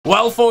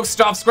Well, folks,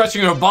 stop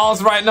scratching your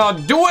balls right now.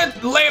 Do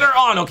it later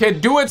on, okay?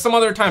 Do it some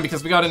other time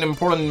because we got an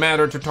important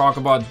matter to talk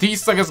about.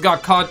 These suckers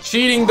got caught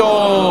cheating,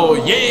 though.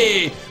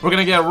 Yay! We're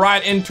gonna get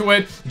right into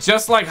it.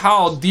 Just like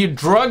how the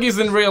druggies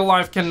in real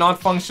life cannot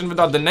function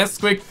without the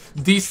Nesquik,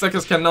 these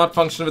suckers cannot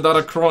function without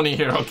a crony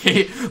here,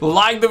 okay?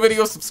 Like the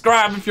video,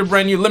 subscribe if you're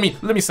brand new. Let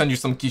me send you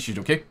some kisses,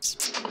 okay?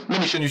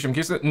 Let me send you some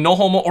kisses. No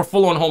homo or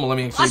full-on homo. Let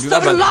me actually do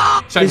that.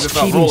 But check this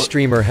out. Cheating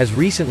streamer has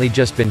recently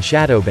just been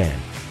shadow banned.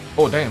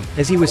 Oh, damn.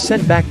 As he was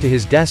sent back to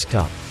his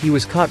desktop, he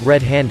was caught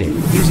red-handed,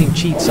 using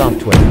cheat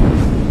software.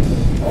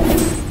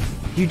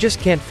 You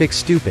just can't fix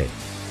stupid.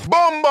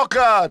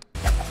 Bombocard!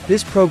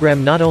 This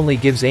program not only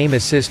gives aim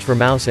assist for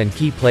mouse and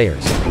key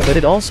players, but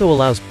it also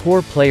allows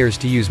poor players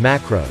to use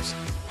macros.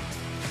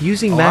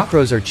 Using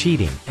macros are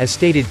cheating, as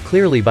stated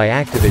clearly by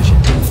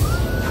Activision.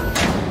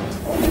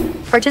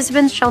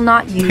 Participants shall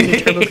not use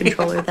a turbo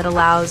controller that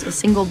allows a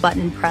single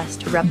button press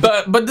to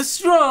replicate. But the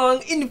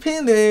strong,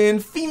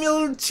 independent,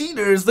 female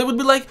cheaters, they would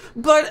be like,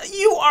 but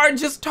you are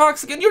just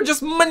toxic and you're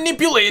just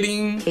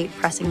manipulating.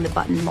 Pressing the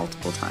button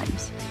multiple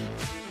times.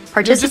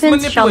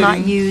 Participants shall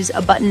not use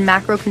a button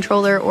macro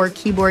controller or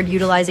keyboard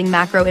utilizing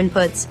macro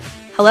inputs.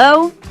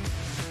 Hello?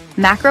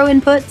 Macro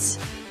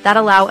inputs that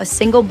allow a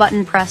single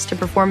button press to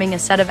performing a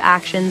set of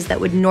actions that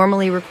would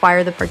normally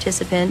require the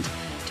participant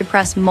to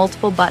press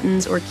multiple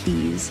buttons or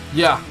keys.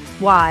 Yeah.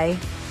 Why?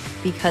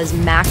 Because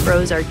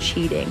macros are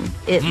cheating.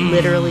 It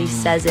literally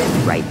says it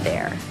right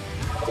there.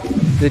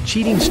 The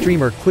cheating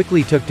streamer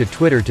quickly took to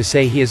Twitter to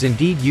say he is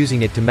indeed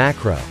using it to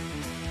macro.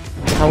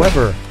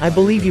 However, I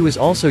believe he was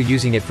also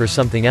using it for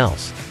something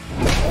else.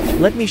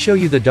 Let me show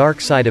you the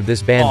dark side of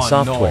this banned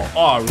software. No.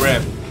 Oh,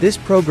 RiP. This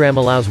program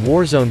allows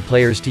Warzone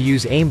players to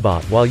use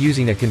aimbot while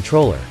using a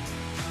controller.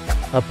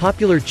 A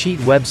popular cheat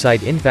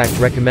website in fact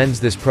recommends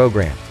this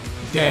program.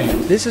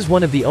 Damn. This is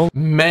one of the only—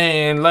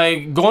 Man,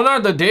 like, gone are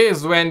the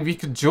days when we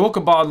could joke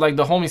about, like,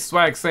 the homie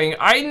Swagg saying,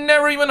 I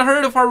never even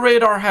heard of a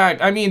radar hack.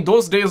 I mean,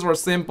 those days were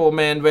simple,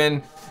 man,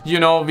 when, you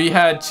know, we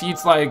had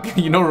cheats like,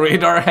 you know,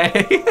 radar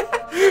hack.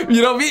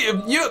 You know,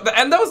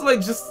 and that was,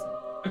 like, just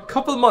a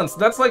couple months.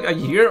 That's like a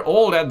year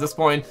old at this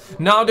point.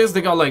 Nowadays they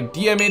got like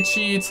DMA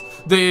cheats,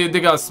 they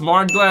got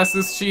smart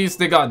glasses cheats,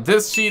 they got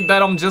this cheat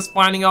that I'm just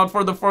finding out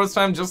for the first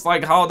time, just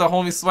like how the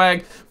homie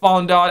Swagg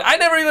found out. I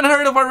never even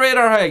heard of a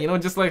radar hack, you know,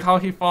 just like how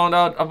he found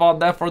out about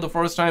that for the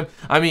first time.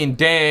 I mean,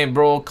 damn,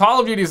 bro, Call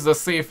of Duty is the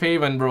safe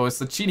haven, bro. It's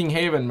the cheating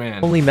haven,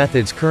 man. Only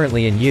methods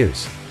currently in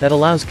use that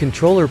allows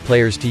controller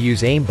players to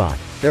use aimbot.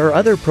 There are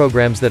other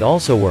programs that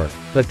also work,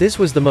 but this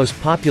was the most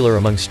popular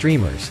among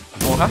streamers.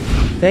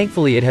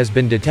 Thankfully it has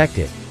been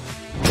detected.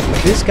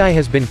 This guy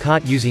has been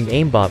caught using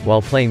aimbot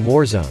while playing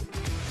Warzone.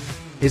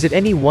 Is it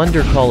any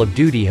wonder Call of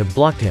Duty have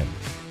blocked him?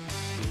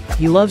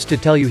 He loves to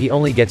tell you he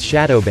only gets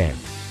shadow banned.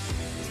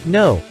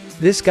 No,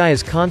 this guy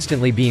is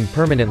constantly being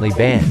permanently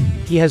banned.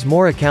 He has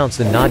more accounts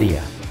than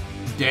Nadia.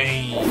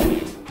 Dang.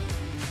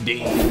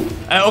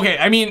 Okay,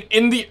 I mean,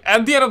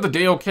 at the end of the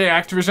day, okay,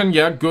 Activision,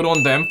 yeah, good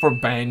on them for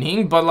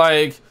banning, but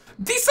like,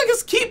 these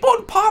things keep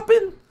on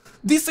popping.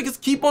 These things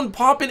keep on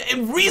popping,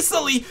 and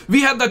recently we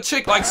had that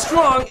chick like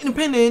strong,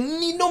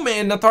 independent, no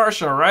man,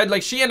 Natasha, right?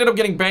 Like she ended up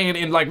getting banned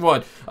in like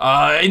what?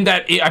 In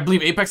that I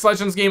believe Apex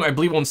Legends game, I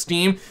believe on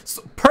Steam,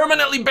 so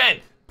permanently banned.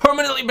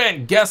 Permanently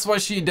banned. Guess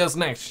what she does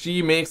next?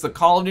 She makes a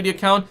Call of Duty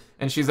account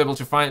and she's able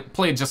to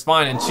play just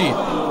fine and cheat.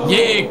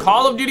 Yay,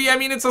 Call of Duty, I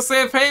mean, it's a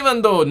safe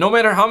haven though. No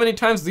matter how many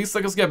times these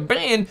suckers get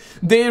banned,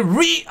 they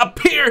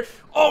reappear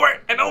over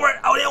and over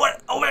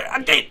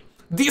again.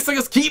 These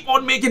things keep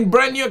on making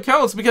brand new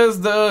accounts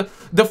because the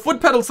foot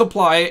pedal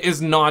supply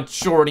is not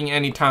shorting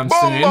anytime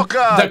soon.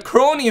 The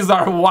cronies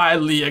are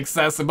widely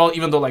accessible,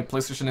 even though like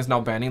PlayStation is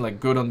now banning, like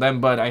good on them,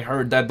 but I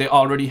heard that they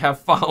already have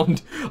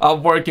found a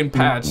working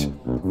patch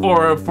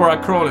for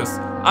a Cronus.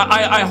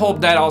 I hope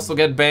that also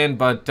get banned,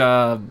 but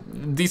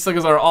these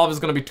suckers are always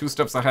gonna be 2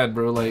 steps ahead,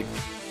 bro. Like,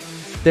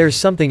 there's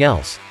something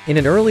else. In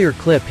an earlier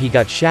clip he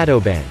got shadow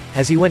banned,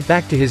 as he went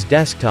back to his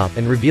desktop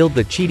and revealed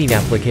the cheating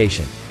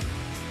application.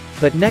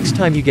 But next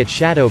time you get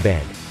shadow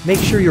banned, make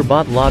sure your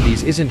bot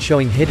lobbies isn't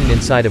showing hidden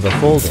inside of a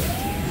folder.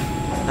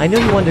 I know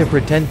you want to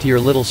pretend to your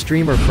little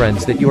streamer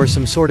friends that you are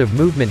some sort of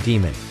movement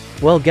demon.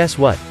 Well, guess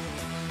what?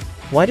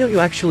 Why don't you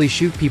actually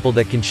shoot people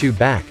that can shoot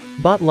back?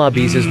 Bot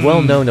lobbies is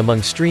well known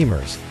among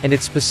streamers, and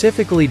it's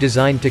specifically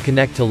designed to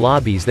connect to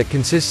lobbies that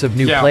consists of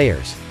new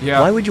players.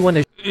 Why would you want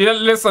to— Yeah,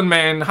 listen,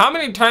 man, how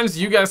many times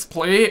you guys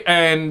play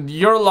and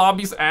your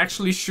lobbies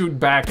actually shoot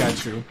back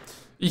at you?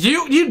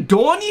 You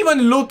don't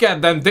even look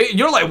at them.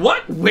 You're like,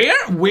 what?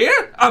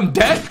 Where? I'm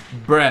dead?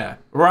 Bruh.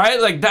 Right?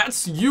 Like,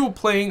 that's you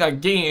playing a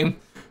game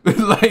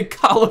like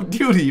Call of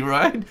Duty,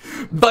 right?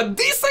 But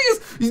these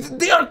things,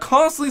 they are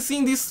constantly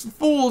seeing these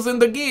fools in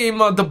the game,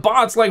 the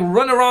bots, like,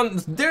 run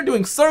around. They're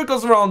doing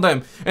circles around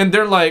them. And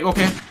they're like,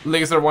 okay,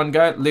 laser one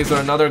guy, laser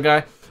another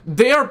guy.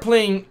 They are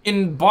playing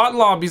in bot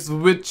lobbies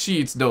with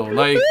cheats, though.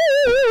 Like,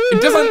 it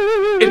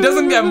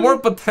doesn't get more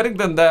pathetic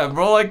than that,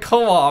 bro. Like,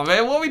 come on,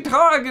 man. What are we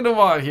talking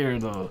about here,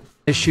 though?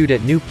 Shoot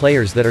at new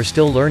players that are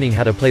still learning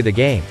how to play the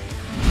game.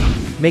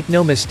 Make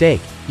no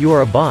mistake, you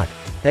are a bot.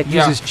 that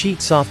uses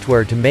cheat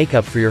software to make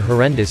up for your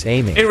horrendous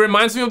aiming. It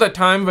reminds me of that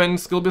time when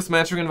skill-based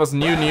matchmaking was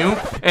new,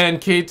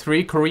 and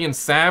K3, Korean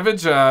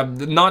Savage,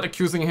 not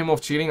accusing him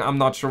of cheating. I'm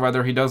not sure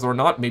whether he does or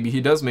not. Maybe he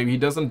does, maybe he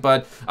doesn't,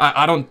 but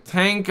I don't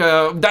think,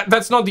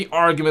 that's not the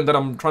argument that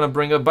I'm trying to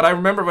bring up. But I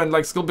remember when,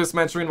 like, skill-based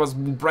matchmaking was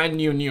brand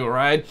new,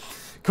 right?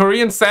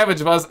 Korean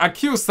Savage was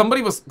accused.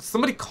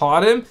 Somebody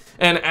caught him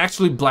and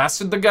actually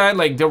blasted the guy.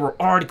 Like, there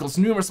were articles,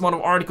 numerous amount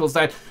of articles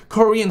that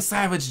Korean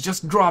Savage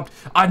just dropped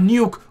a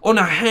nuke on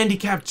a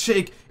handicapped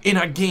chick in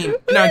a game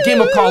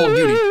of Call of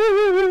Duty.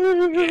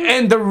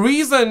 And the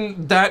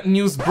reason that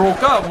news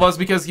broke up was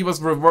because he was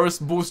reverse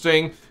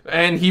boosting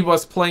and he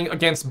was playing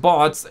against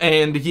bots,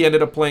 and he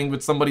ended up playing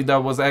with somebody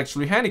that was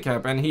actually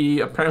handicapped, and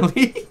he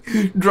apparently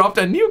dropped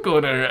a nuke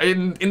on her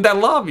in that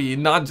lobby.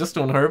 Not just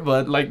on her,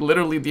 but like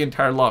literally the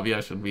entire lobby.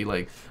 I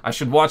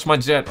should watch my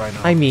jet right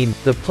now. I mean,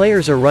 the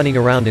players are running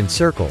around in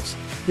circles.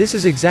 This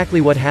is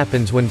exactly what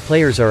happens when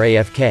players are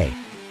AFK.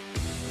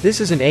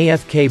 This is an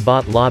AFK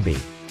bot lobby.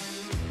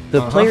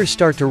 The players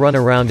start to run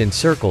around in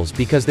circles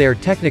because they are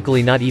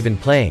technically not even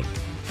playing.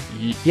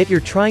 Yet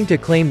you're trying to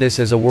claim this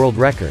as a world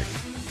record.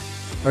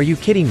 Are you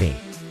kidding me?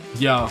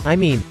 Yeah. I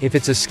mean, if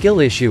it's a skill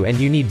issue and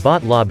you need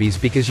bot lobbies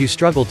because you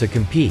struggle to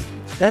compete,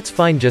 that's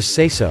fine, just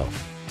say so.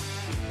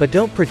 But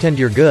don't pretend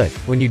you're good,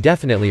 when you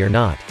definitely are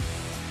not.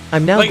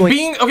 I'm now like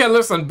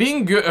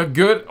being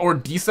good or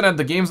decent at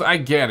the games, I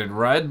get it,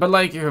 right? But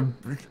like,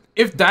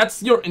 if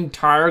that's your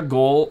entire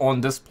goal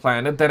on this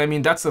planet, then I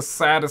mean, that's the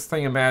saddest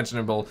thing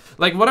imaginable.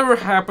 Like, whatever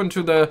happened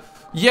to the,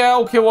 yeah,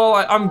 okay, well,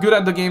 I'm good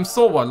at the game,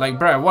 so what? Like,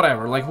 bruh,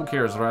 whatever, like, who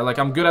cares, right? Like,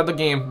 I'm good at the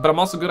game, but I'm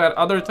also good at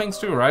other things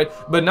too, right?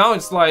 But now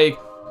it's like,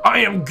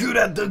 I am good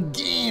at the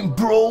game,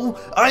 bro.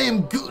 I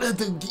am good at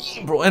the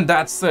game, bro. And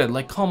that's it.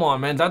 Like, come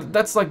on, man.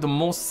 That's like the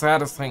most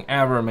saddest thing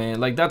ever, man.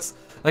 Like, that's,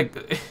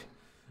 like...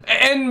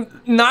 And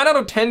 9 out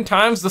of 10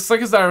 times, the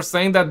suckers that are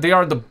saying that they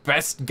are the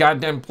best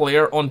goddamn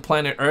player on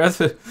planet Earth,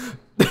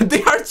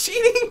 they are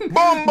cheating.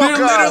 They're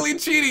literally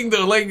cheating,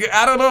 though. Like,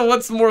 I don't know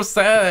what's more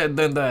sad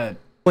than that.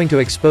 Going to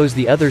expose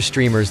the other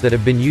streamers that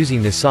have been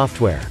using this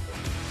software.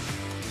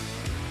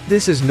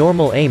 This is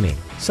normal aiming,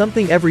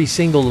 something every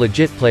single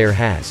legit player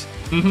has.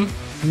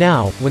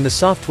 Now, when the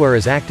software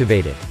is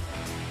activated,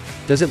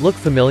 does it look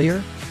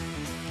familiar?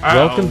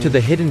 Welcome to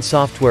the hidden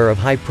software of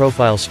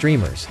high-profile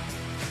streamers.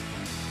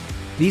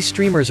 These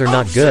streamers are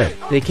not good.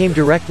 They came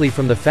directly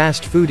from the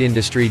fast food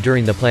industry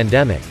during the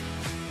pandemic.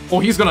 Oh,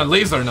 he's gonna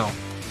laser now.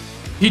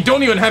 He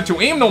don't even have to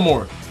aim no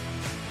more.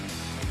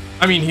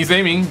 I mean, he's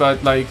aiming,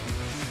 but like...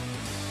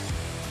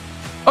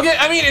 Okay,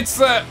 I mean, it's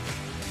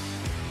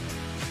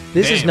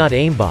This is not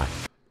aimbot.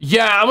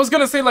 Yeah, I was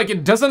gonna say, like,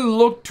 it doesn't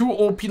look too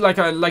OP like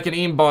an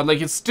aimbot.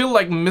 Like, it's still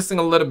like missing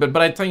a little bit,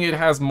 but I think it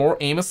has more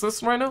aim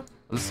assist right now.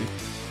 Let's see.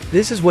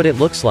 This is what it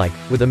looks like,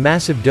 with a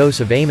massive dose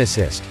of aim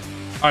assist.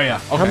 Oh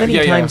yeah, okay. How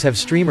many times have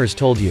streamers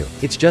told you,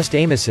 it's just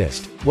aim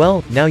assist?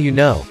 Well, now you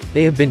know.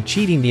 They have been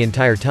cheating the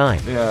entire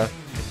time. Yeah.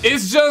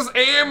 It's just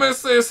aim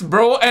assist,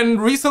 bro. And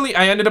recently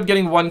I ended up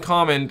getting one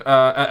comment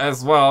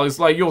as well. It's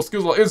like, yo,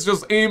 SKizzle, it's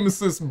just aim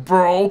assist,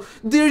 bro.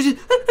 There's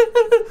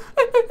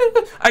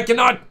I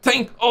cannot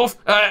think of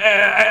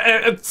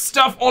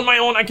stuff on my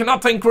own. I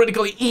cannot think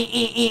critically.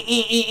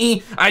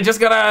 I just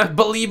gotta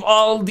believe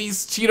all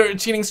these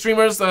cheating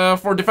streamers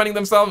for defending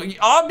themselves.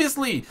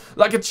 Obviously,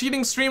 like, a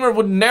cheating streamer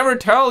would never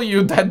tell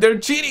you that they're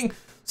cheating.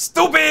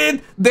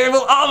 Stupid! They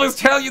will always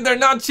tell you they're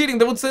not cheating.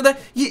 They would say that,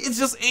 yeah, it's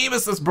just aim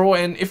assist, bro.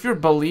 And if you're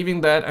believing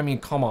that, I mean,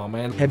 come on,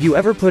 man. Have you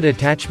ever put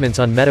attachments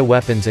on meta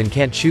weapons and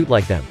can't shoot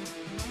like them?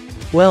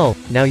 Well,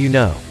 now you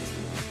know.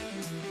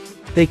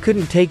 They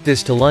couldn't take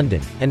this to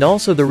London, and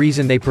also the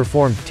reason they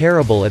performed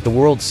terrible at the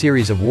World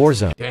Series of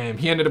Warzone. Damn,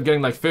 he ended up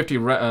getting like 50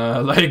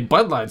 like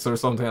Bud Lights or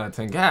something, I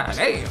think. God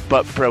damn.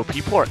 But bro,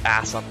 people are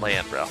ass on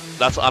land, bro.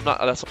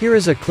 Here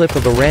is a clip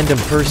of a random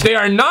person. They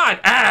are not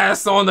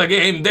ass on the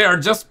game. They are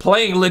just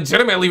playing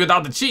legitimately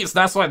without the cheats.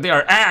 That's why they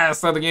are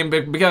ass at the game,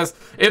 because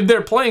if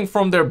they're playing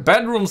from their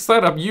bedroom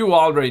setup, you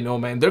already know,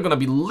 man. They're gonna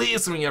be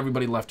lasering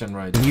everybody left and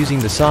right.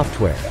 Using the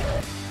software.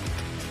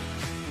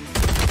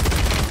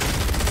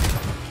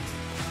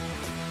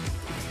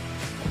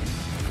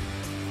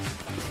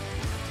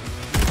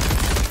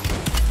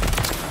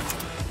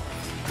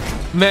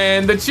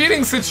 Man, the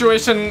cheating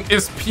situation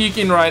is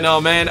peaking right now,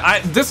 man.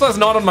 This was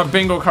not on my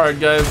bingo card,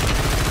 guys.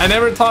 I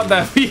never thought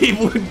that we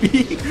would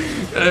be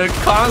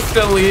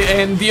constantly,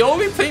 and the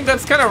only thing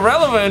that's kind of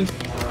relevant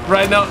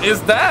right now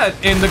is that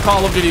in the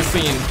Call of Duty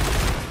scene.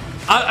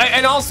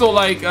 And also,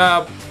 like,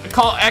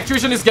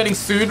 Activision is getting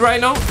sued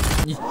right now.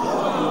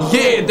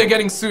 Yeah, they're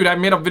getting sued. I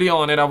made a video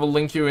on it. I will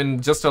link you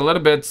in just a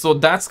little bit. So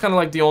that's kind of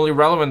like the only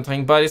relevant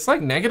thing, but it's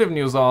like negative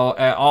news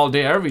all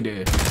day, every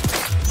day.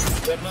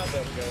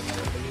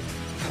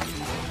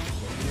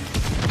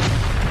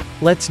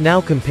 Let's now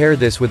compare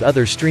this with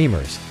other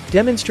streamers,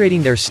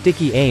 demonstrating their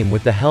sticky aim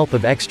with the help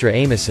of extra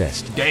aim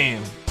assist.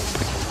 Damn.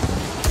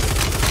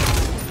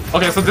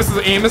 Okay, so this is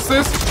aim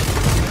assist.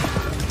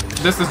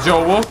 This is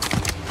JoeWo.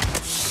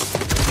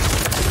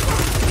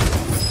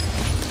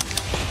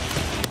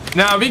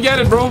 Now we get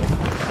it, bro.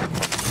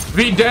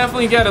 We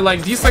definitely get it.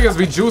 Like, these niggas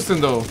be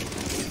juicing though.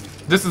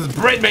 This is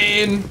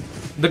Britman,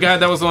 the guy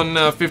that was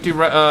on 50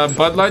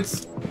 Bud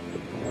Lights.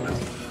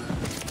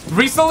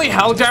 Recently,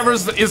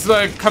 Helldivers is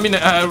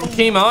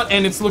came out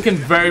and it's looking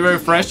very, very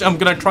fresh. I'm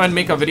gonna try and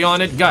make a video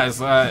on it,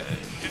 guys.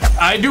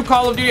 I do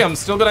Call of Duty. I'm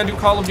still gonna do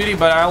Call of Duty,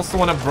 but I also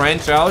want to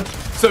branch out.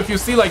 So if you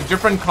see like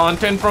different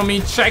content from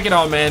me, check it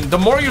out, man. The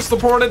more you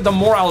support it, the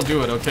more I'll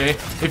do it. Okay.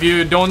 If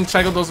you don't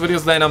check out those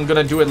videos, then I'm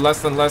gonna do it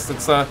less and less.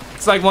 It's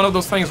like one of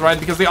those things, right?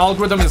 Because the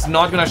algorithm is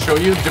not gonna show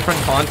you different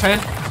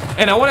content,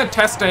 and I want to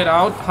test it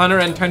out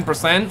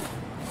 110%.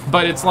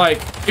 But it's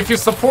like, if you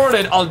support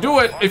it, I'll do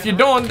it. If you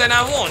don't, then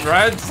I won't,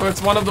 right? So it's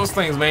one of those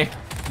things, man.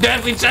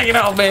 Definitely check it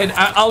out, man.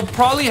 I'll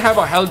probably have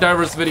a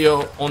Helldivers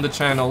video on the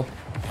channel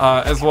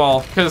as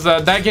well, because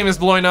that game is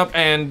blowing up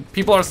and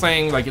people are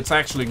saying like it's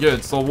actually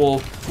good. So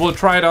we'll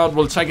try it out.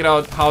 We'll check it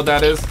out how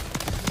that is.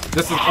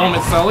 This is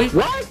Omid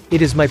Selly.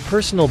 It is my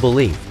personal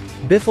belief,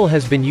 Biffle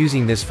has been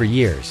using this for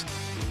years.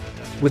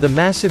 With a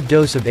massive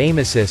dose of aim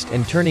assist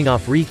and turning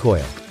off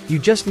recoil, you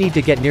just need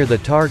to get near the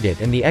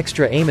target and the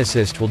extra aim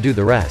assist will do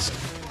the rest.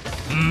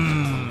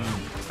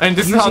 And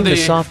this is how Using the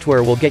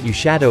software will get you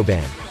shadow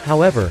banned.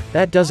 However,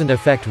 that doesn't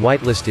affect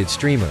whitelisted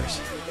streamers.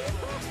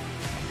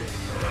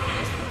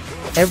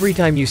 Every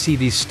time you see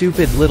these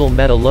stupid little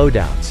meta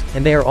loadouts,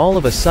 and they are all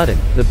of a sudden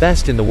the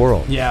best in the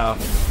world. Yeah.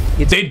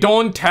 They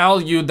don't tell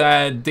you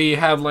that they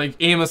have like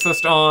aim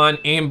assist on,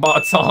 aim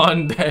bots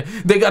on,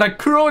 they got a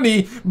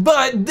crony,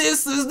 but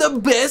this is the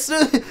best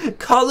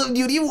Call of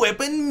Duty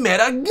weapon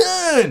meta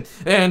gun.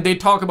 And they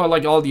talk about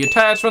like all the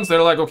attachments.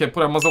 They're like, okay,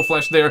 put a muzzle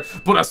flash there,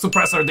 put a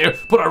suppressor there,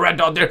 put a red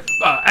dot there,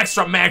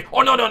 extra mag.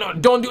 Oh no,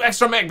 don't do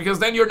extra mag, because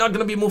then you're not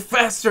gonna be move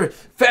faster.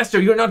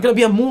 You're not gonna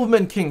be a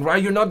movement king,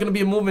 right? You're not gonna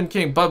be a movement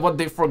king. But what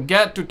they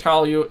forget to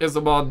tell you is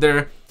about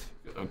their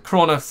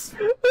Cronus.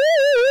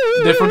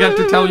 They forget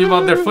to tell you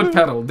about their foot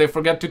pedal. They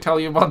forget to tell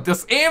you about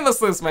this aim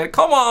assist, man.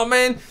 Come on,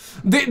 man.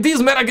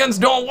 These meta guns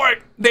don't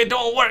work. They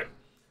don't work.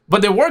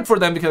 But they work for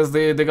them because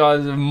they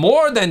got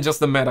more than just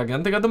the meta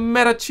gun. They got the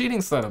meta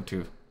cheating setup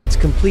too. It's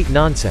complete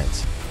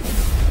nonsense.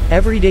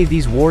 Every day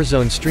these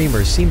Warzone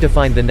streamers seem to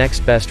find the next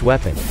best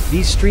weapon.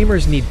 These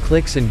streamers need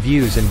clicks and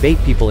views and bait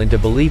people into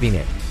believing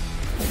it.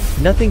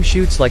 Nothing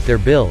shoots like their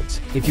builds.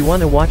 If you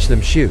want to watch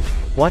them shoot,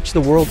 watch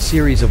the World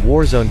Series of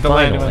Warzone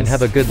final and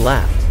have a good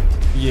laugh.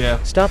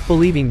 Yeah. Stop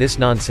believing this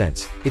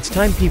nonsense. It's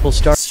time people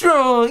start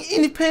strong,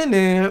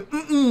 independent.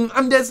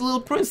 I'm that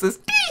little princess.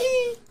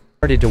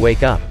 Started to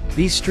wake up.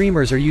 These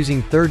streamers are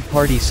using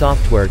third-party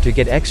software to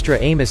get extra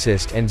aim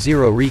assist and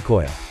zero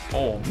recoil.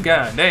 Oh,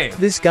 god damn.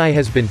 This guy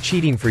has been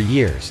cheating for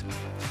years.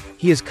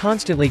 He is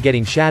constantly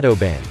getting shadow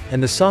banned,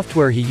 and the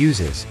software he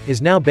uses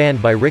is now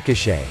banned by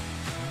Ricochet.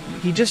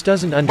 He just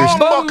doesn't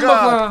understand.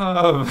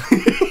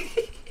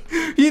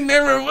 He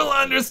never will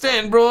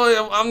understand,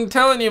 bro. I'm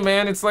telling you,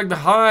 man. It's like the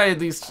high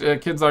these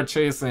kids are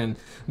chasing.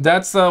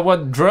 That's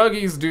what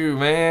druggies do,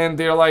 man.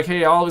 They're like,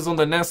 hey, always on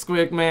the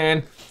Nesquik,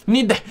 man.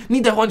 Need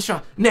that one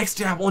shot. Next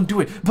time, I won't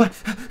do it. But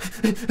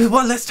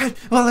one last time.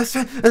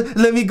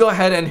 Let me go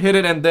ahead and hit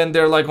it, and then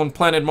they're like on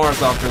planet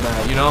Mars after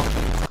that, you know.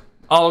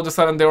 All of a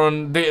sudden, they're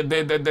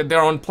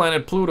on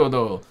planet Pluto,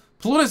 though.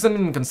 Pluto isn't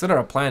even considered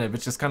a planet,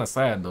 which is kind of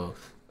sad, though.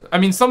 I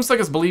mean, some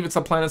suckers believe it's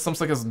a planet, some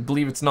suckers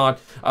believe it's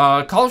not.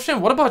 Call of Shame,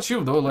 what about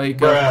you, though?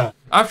 Like,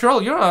 after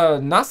all, you're a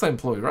NASA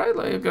employee, right?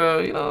 Like,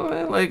 you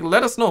know, like,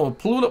 let us know.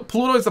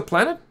 Pluto is a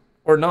planet?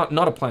 Or not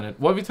a planet?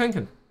 What are we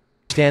thinking?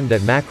 Understand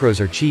that macros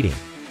are cheating.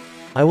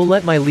 I will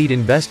let my lead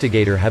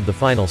investigator have the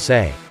final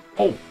say.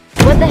 Oh.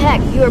 What the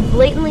heck? You are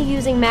blatantly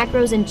using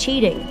macros and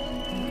cheating.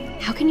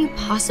 How can you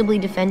possibly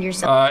defend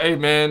yourself? Hey,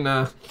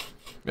 man,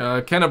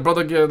 can a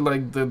brother get,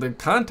 like, the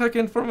contact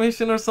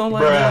information or something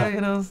like that?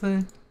 You know what I'm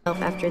saying?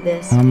 After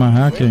this. I'm not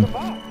hacking.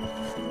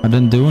 I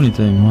didn't do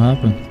anything. What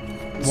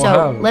happened?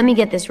 So, let me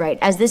get this right,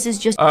 as this is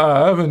just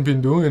I haven't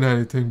been doing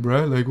anything,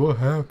 bro. Like, what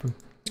happened?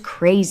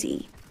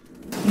 crazy.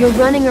 You're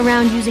running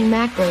around using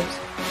macros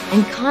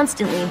and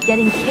constantly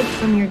getting kicked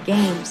from your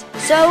games.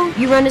 So,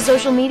 you run to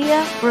social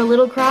media for a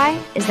little cry?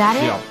 Is that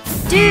it? Yeah.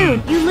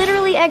 Dude, you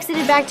literally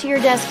exited back to your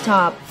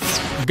desktop.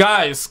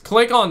 Guys,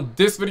 click on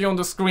this video on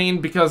the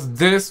screen because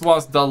this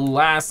was the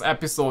last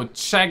episode.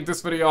 Check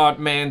this video out,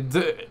 man.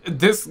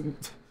 This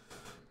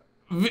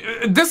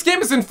game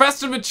is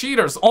infested with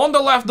cheaters. On the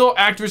left, though,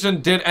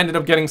 Activision did ended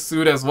up getting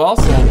sued as well.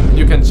 So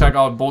you can check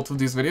out both of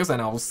these videos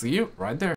and I will see you right there.